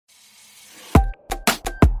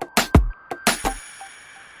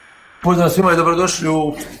Pozdrav svima i dobrodošli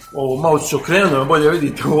u ovo malo ću okrenuo, bolje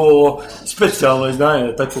vidite u ovo specijalno izdanje,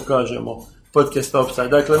 da tako kažemo, podcasta Offside.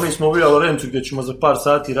 Dakle, mi smo u Via Lorenzu gdje ćemo za par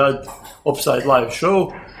sati raditi Offside live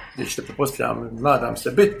show, gdje ćete pretpostavljam, nadam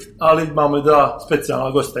se biti, ali imamo i dva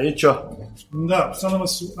specijalna gosta Ića. Da, sa nama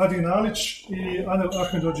su Adin Alić i Anel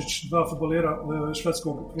Ahmedodžić, dva fudbalera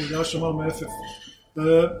švedskog ligaša Malmö FF.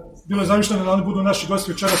 Bilo je zamišljeno da oni budu naši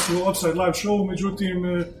gosti večeras u Offside live show,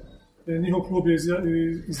 međutim njihov klub je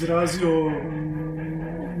izrazio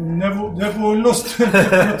nevoljnost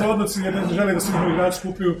na to odnosi jer ne žele da se njihovi igrači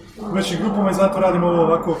skupljaju u većim grupama i zato radimo ovo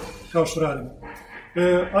ovako kao što radimo.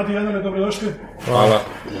 Adi i Anele, dobrodošli. Hvala.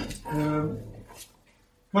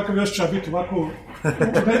 Kakav još će biti ovako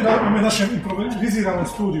u našem improviziranom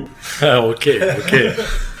studiju? Okej.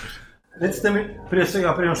 Recite mi, prije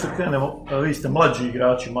svega, prije što krenemo, vi ste mlađi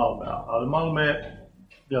igrači Malmöa, ali Malmö je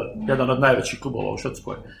jedan od najvećih klubova u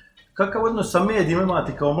Švedskoj. Kakav odnos sa medijima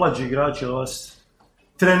imate kao mlađi igrači, ili vas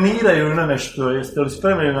treniraju na nešto, jeste li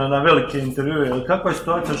spremni na velike intervjue, ili kakva je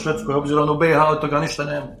situacija u Švedskoj, obzirom da u BiH od toga ništa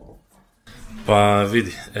nema? Pa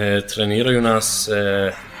vidi, treniraju nas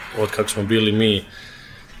od kako smo bili mi,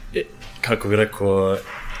 kako bih rekao,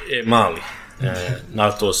 mali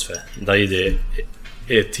na to sve, da ide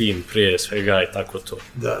tim prije svega i tako to.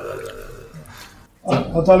 Da.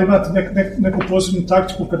 A da li imate neku posebnu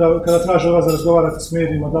taktiku kada traže vas da razgovarate s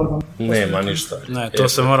medijima? Da li vam... Nema ništa. Ne, to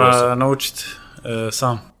se mora naučiti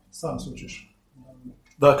sam. Sam se učiš.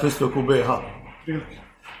 Dakle, isto oko BiH. Prilike.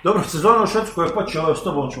 Dobro, sezona u Švedskoj je počela, s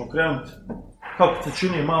tobom ćemo krenuti. Kako se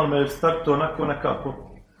čini Malmö startu onako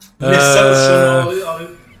nekako? Ne savršeno, ali...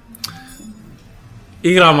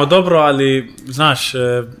 Igramo dobro, ali, znaš,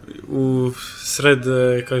 u sred,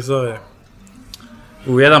 kako zove,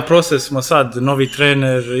 u jedan proces smo sad, novi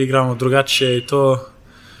trener, igramo drugačije i to.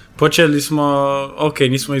 Počeli smo,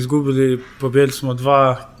 nismo izgubili, pobjedili smo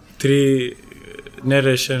 2-3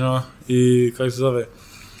 nerešeno i, kako se zove,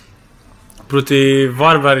 protiv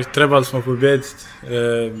Varvari trebali smo pobijediti,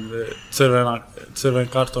 crven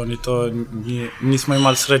karton i to, nismo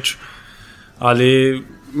imali sreću. Ali,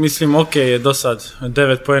 mislim, je do sad,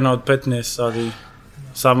 9 poena od 15, ali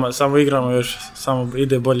samo igramo još, samo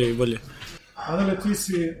ide bolje i bolje. Anele, ti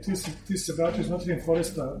si se vratio iz Nottingham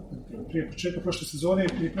Foresta prije početka prošle sezone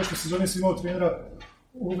i prošle sezone si imao trenera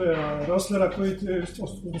Uwe Rosslera koji,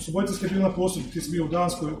 odnosno bojica ste bili na poslu, ti si bio u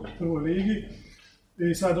Danskoj prvoj ligi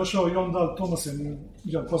i sad je došao Jon Dahl Tomasen,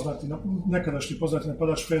 nekadašnji poznati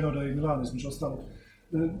napadač Feyenoorda i Milana između ostalog.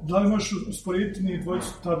 Da li možeš usporediti ni dvojicu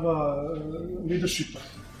ta dva leadershipa?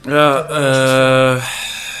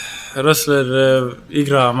 Rossler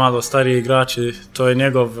igra malo stariji igrači, to je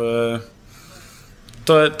njegov...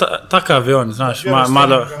 To je takav je on, znaš,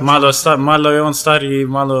 malo je on stariji,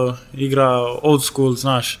 malo igra old school,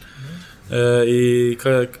 znaš, i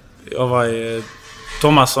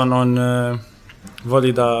Thomason, on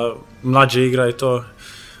voli da mlađe igra i to,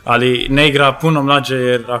 ali ne igra puno mlađe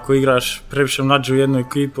jer ako igraš previše mlađe u jednu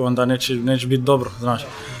ekipu, onda neće biti dobro, znaš,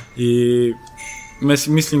 i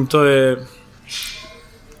mislim to je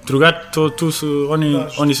tu su,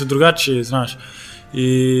 oni su drugačiji, znaš,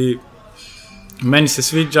 i meni se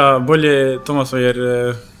sviđa bolje Tomaso jer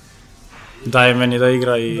daje meni da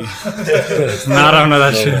igra i naravno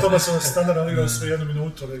da će... Tomaso standardno igrao sve 1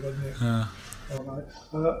 minutu ove godine.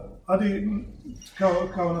 Adi,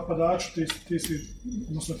 kao napadač, ti si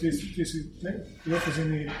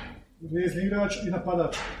ofenzivni vezni igrač i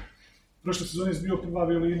napadač. Prošle sezone si bio prva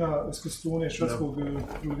violina Eskilstune, švedskog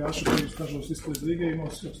ligaša koji je nažalost ispali iz lige,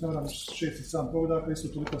 imao si 6-7 pogodaka, isto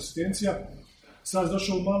toliko asistencija. Sad je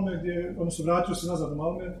došao u Malmö, odnosno vratio se nazad u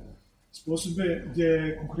Malmö s posudbe gdje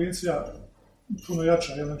je konkurencija puno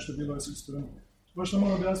jača, nego što je bilo u Eskilstune. Možeš nam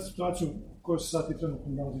malo objasniti situaciju koju se sad i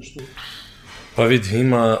trenutno nalaziš tu? Pa vidi,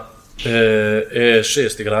 ima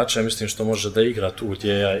 6 igrača, mislim što može da igra tu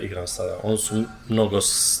gdje ja igram sada. Oni su mnogo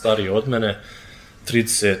stariji od mene,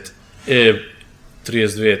 30, 32,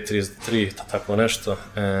 33, tako nešto.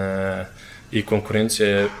 I konkurencija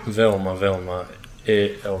je veoma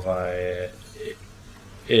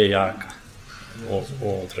jaka u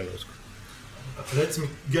ovom trenutku. Reci mi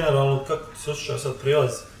generalno kako ti se osjećao sad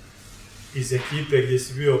prijelaz iz ekipe gdje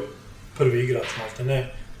si bio prvi igrač,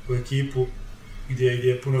 maltene, u ekipu gdje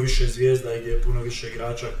je puno više zvijezda i gdje je puno više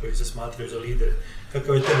igrača koji se smatraju za lidere.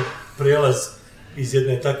 Kakav je ten prijelaz iz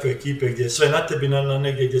jedne takve ekipe gdje je sve na tebi na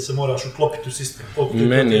negdje gdje se moraš uklopiti u sistem?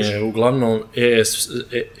 Meni je uglavnom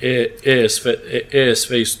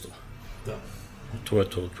sve isto. Da. To je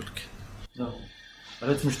to otprilike. Da.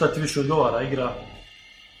 Recimo šta ti više odgovara, igra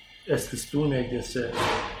Eskilstune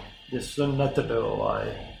gdje su oni na tebe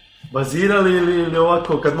bazirali ili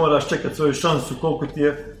ovako kad moraš čekati svoju šansu, koliko ti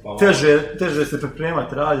je teže se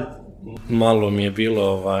pripremati, raditi? Malo mi je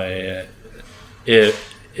bilo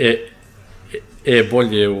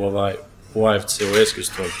bolje u AFC, u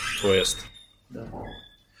Eskilstonu, to jest. Da.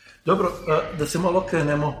 Dobro, da se malo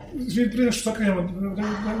okrenemo. Izvini, prije što sakrenemo,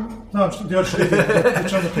 znam što ja ću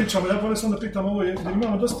pričamo, ja volim sam da pitam ovo, jer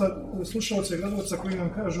imamo dosta slušalca i gledalaca koji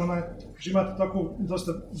nam kažu, že imate tako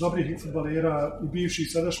dosta dobrih fudbalera i bivših i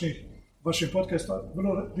sadašnjih vašim podcasta,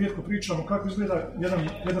 vrlo rijetko pričamo kako izgleda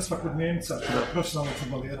jedna svakodnevnica profesionalnog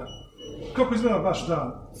fudbalera. Kako izgleda vaš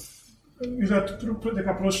dan? Izgleda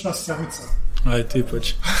neka prosječna sedmica. Aj, ti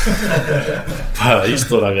poći. Pa,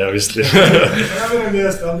 isto nam ja mislim. Ja vjerujem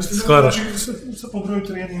jeste, ali mislim da po broju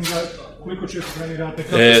treninga, koliko često trenirate?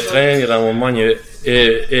 Treniramo manje,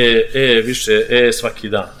 više, svaki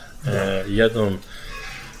dan. Jednom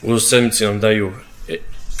u sedmici nam daju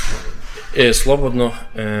slobodno.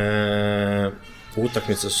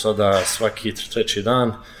 Utakmice su sada svaki treći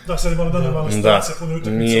dan. Da, sad imamo malo stacija, puno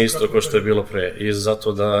utakmice. Nije isto kao što je bilo pre. I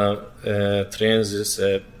zato da treninzi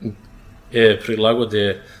se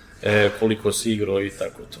prilagode koliko si igrao i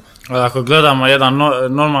tako to. Ako gledamo jedan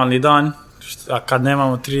normalni dan, a kad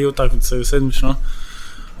nemamo 3 utakmice sedmično,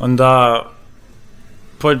 onda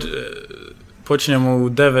počinjemo u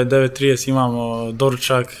 9:30, imamo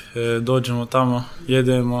doručak, dođemo tamo,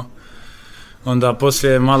 jedemo, onda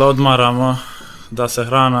poslije malo odmaramo da se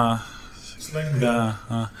hrana,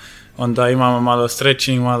 onda imamo malo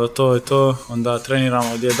stretching, malo to i to, onda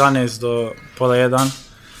treniramo od 11 do pola 1.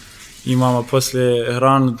 Imamo poslije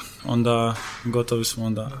hranu, onda gotovi smo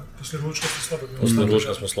onda. Poslije ručka smo slobodni. Poslije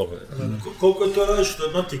ručka smo slobodni. Koliko je to različito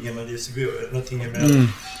od Nottinghama gdje si bio? Jer Nottingham je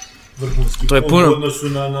vrhunski klub u odnosu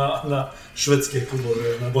na švedske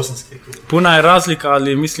klubove, na bosanske klubove. Puna je razlika,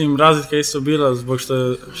 ali mislim razlika je isto bila zbog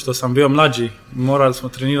što sam bio mlađi. Morali smo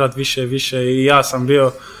trenirati više i ja sam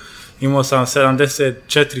imao sam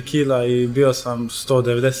 74 kila i bio sam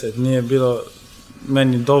 190. Nije bilo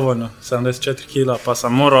meni dovoljno 74 kila, pa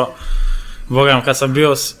sam morao, bogam, kad sam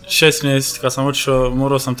bio 16, kad sam otišao,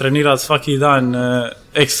 morao sam trenirati svaki dan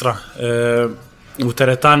ekstra. U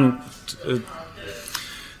teretan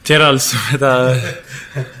tjerali su me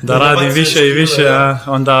da radim više i više,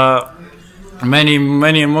 onda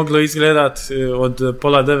meni je moglo izgledat od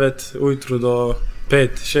pola 9 ujutru do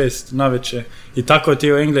 5-6 navečer i tako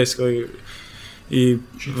ti u Engleskoj i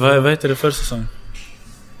vetere first song.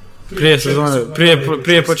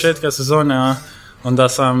 Prije početka sezone,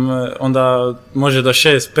 onda može do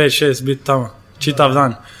 5-6 biti tamo, čitav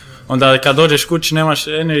dan. Onda kad dođeš kući nemaš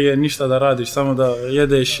energije ništa da radiš, samo da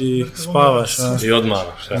jedeš i spavaš. I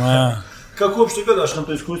odmaraš. Kako uopšte gledaš na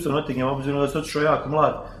to iskustvo Nottingham, obzirom da si otišao jako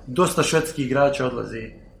mlad, dosta švedskih igrača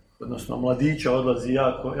odlazi, odnosno mladića odlazi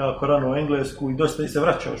jako rano u Englesku i dosta i se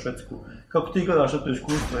vraća u Švedsku. Kako ti gledaš na to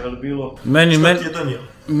iskustvo, je li bilo, šta ti je donijelo?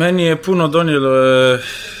 Meni je puno donijelo,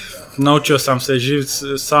 naučio sam se živjeti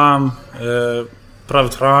sam,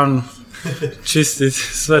 praviti hranu, čistiti,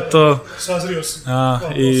 sve to. Sazrio si.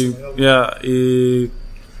 I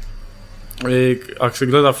ako se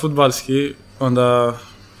gleda fudbalski, onda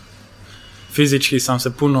fizički sam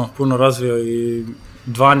se puno razvio i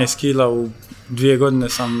 12 kila u 2 godine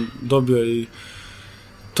sam dobio i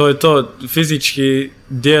to je to fizički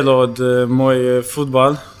dijelo od moj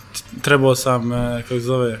fudbal. Trebao sam,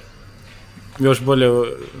 još bolje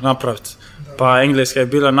napraviti. Pa Engleska je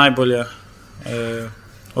bila najbolja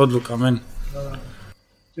odluka meni.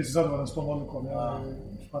 Ti si zadovoljan s tom odlukom, ja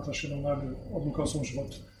smatraš jednom najbolju odluka u svom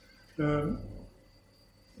životu.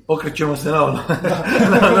 Okrećemo se na ono.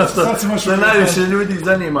 Što najviše ljudi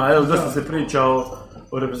zanima. Evo, dosta se priča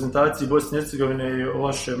o reprezentaciji Bosne i Hercegovine i o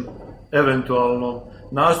vašem eventualnom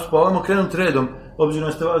nastupu. Ali ajmo krenuti redom. Obzirom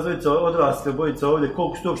da ste vas dvojica odrasli, obojica ovdje,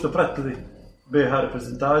 koliko ste uopšte pratili BiH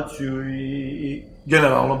reprezentaciju i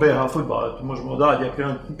generalno BiH futbal, možemo dalje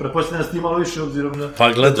krenuti, pretpostavljam da ste imali više obzirom na...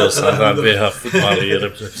 Pa gledao sam na BiH futbal i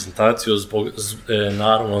reprezentaciju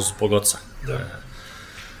naravno zbog oca.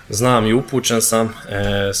 Znam i upućen sam,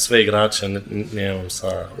 sve igrače nemam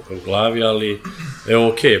u glavi, ali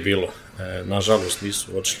ok je bilo. Nažalost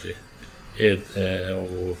nisu očili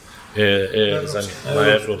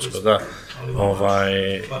na evropsko, da.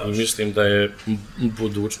 Mislim da je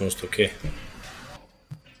budućnost ok.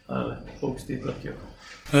 Ale, koliko si ti pratio?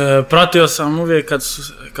 Pratio sam uvijek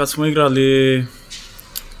kad smo igrali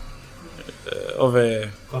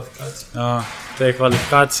ove te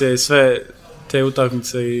kvalifikacije i sve te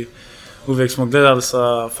utakmice i uvijek smo gledali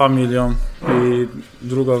sa familijom i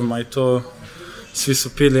drugovima i to. Svi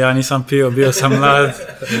su pili, ja nisam pio, bio sam mlad.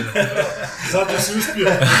 Zato si uspio.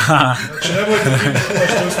 Znači, nemojte piti, da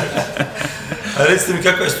što uspio. A recite mi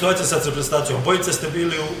kakva je situacija sad s reprezentacijom? Obojice ste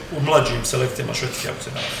bili u mlađim selekcijama Švedske, ako se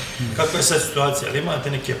nadam. Kakva je sad situacija? Jel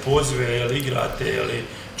imate neke pozive, jel igrate, jel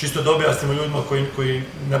čisto da objasnimo ljudima koji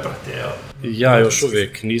ne prate? Jel? Ja još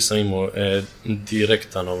uvijek nisam imao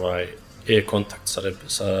direktan kontakt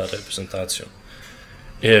sa reprezentacijom.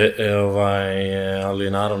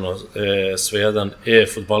 Ali naravno svejedan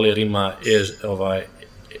fudbaler ima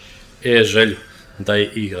želju da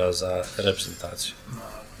igra za reprezentaciju.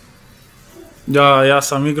 Ja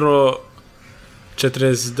sam igrao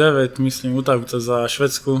 49, mislim, utakmica za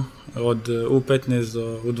Švedsku od U15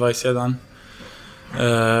 do U21.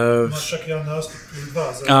 Imaš čak jedan nastup ili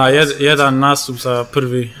dva za... Jedan nastup za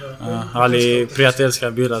prvi, ali prijateljska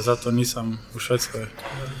je bila, zato nisam u Švedskoj.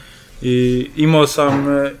 I imao sam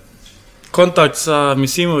kontakt sa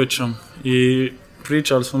Misimovićem i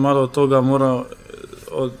pričali smo malo od toga, morao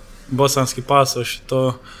od bosanski pasoš,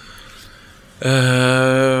 to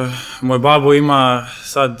moj babo ima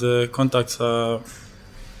sad kontakt sa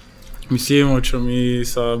Misimovićem i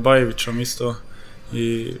sa Bajevićem isto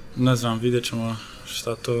i ne znam, vidjet ćemo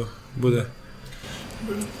šta to bude.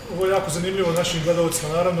 Ovo je jako zanimljivo našim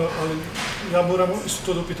gledalcima, naravno, ali ja moram isto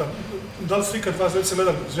to da upitam. Da li ste ikad vas dvojice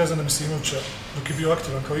gledali Zvezdana Misimovića dok je bio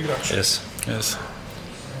aktivan kao igrač? Yes.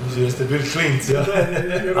 Jeste bili klinci, ja?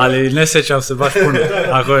 Ali ne sjećam se baš puno.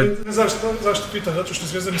 Zašto pitam? Zato što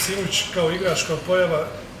Zvezdan Misimović kao igrač, kao pojava,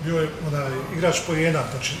 bio je igrač poena,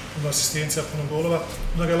 znači puno asistencija, puno golova,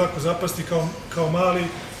 onda ga je lako zapasti kao mali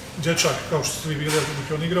dječak, kao što ste vi bili dok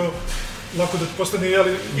je on igrao, lako da postane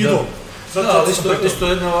idol. Ali isto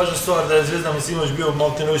jedna važna stvar da je Zvezdan Misimović bio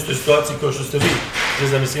maltene u istoj situaciji kao što ste vi.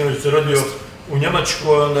 Zvezdan Misimović se rodio u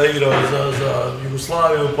Njemačkoj, onda je igrao za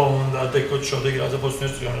Jugoslaviju, pa onda tek otišao da igra za Bosnu i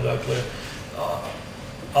Hercegovinu. Dakle,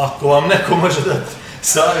 ako vam neko može dati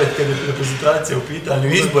savjet kad je reprezentacija u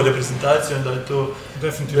pitanju, izbor reprezentacije, onda je to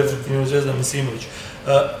definitivno Zvezdan Misimović.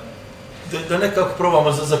 Da nekako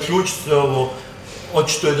probamo zaključiti ovo.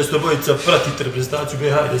 Očito je da ste obojica pratite reprezentaciju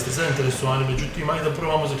BiH i da ste zainteresovani, međutim, ajde da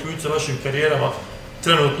probamo zaključiti sa vašim karijerama,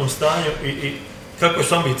 trenutnom stanju i kako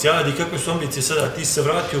su ambicije, ajde i kakve su ambicije sada, ti se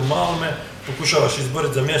vratio u Malme, pokušavaš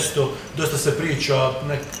izboriti za mjesto, dosta se priča,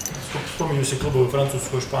 spominju se klubovi u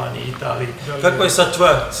Francuskoj, Španiji, Italiji. Kakva je sad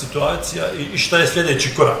tvoja situacija i šta je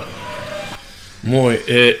sljedeći korak? Moj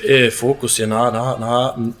fokus je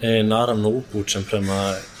naravno upućen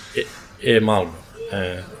prema Malmu.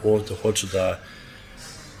 Ovdje hoću da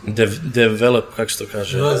develop, kako se to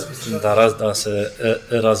kaže, da se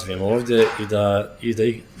razvijem ovdje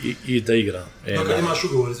i da igram. Kad imaš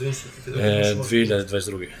ugovor, izvini se?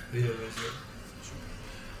 2022.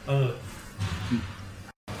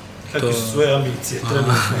 Kakve su svoje ambicije?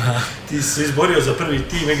 Ti si se izborio za prvi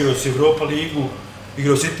tim, igrao si Europa ligu,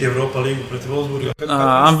 igrao City Europa ligu protiv Wolfsburga.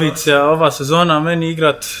 Ambicija ova sezona meni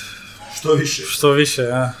igrat što više,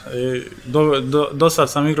 ja. Do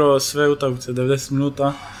sad sam igrao sve utakmice 90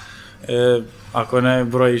 minuta. Ako ne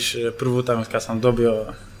brojiš prvu utakmicu kad sam dobio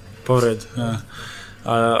povred.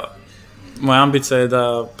 Moja ambicija je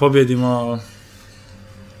da pobjedimo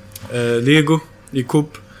ligu i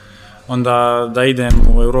kup, onda da idem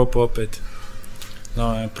u Europu opet,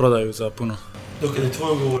 da me prodaju za puno. Dok je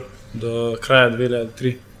tvoj ugovor? Do kraja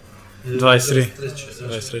 2023.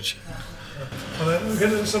 23.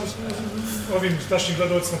 Sam ovim našim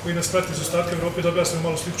gledalcima koji nas prati iz ostatka Evrope da objasnimo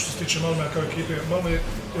malo sliku što se tiče Malmea kao ekipe. Malme je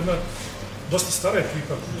jedna dosta stara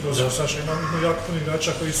ekipa, ima jako puno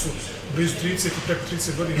igrača koji su blizu 30 i preko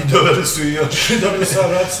 30 godina. I doveli su i još. Dobili su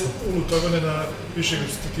Vracu Ulu Togone višeg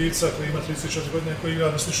Stativica koji ima 34 godine koji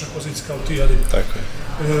igra na sličnoj poziciji kao ti, ali... Tako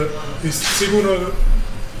je. I sigurno,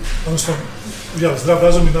 odnosno, zdrav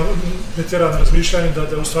razum ne tjera na razmišljanje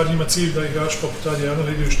da u stvari ima cilj da igrač poput Adje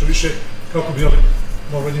Janova igraju što više kako bi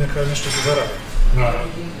mogli na kraju nešto da zarade.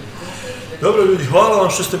 Dobro ljudi, hvala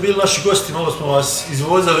vam što ste bili naši gosti, malo smo vas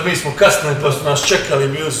izvozali, mi smo kasnili pa su nas čekali,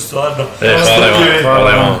 bili su stvarno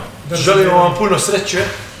hvala vam. Želimo vam puno sreće.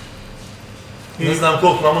 Ne znam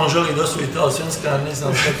koliko vam on želi da osvojite Allsvenskan, ne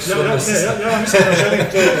znam kako su odnosi. Ja vam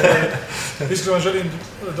iskreno želim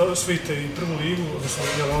da osvojite i prvu ligu, odnosno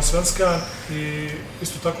Allsvenskan i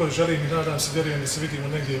isto tako želim i nadam se, vjerujem da se vidimo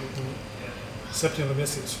negdje u septembru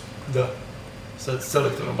mjesecu. Da, sad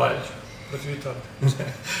selektorom Bajevićem. Protiv Italije.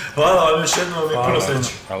 Hvala vam još jednom i puno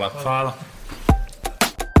sreće. Hvala.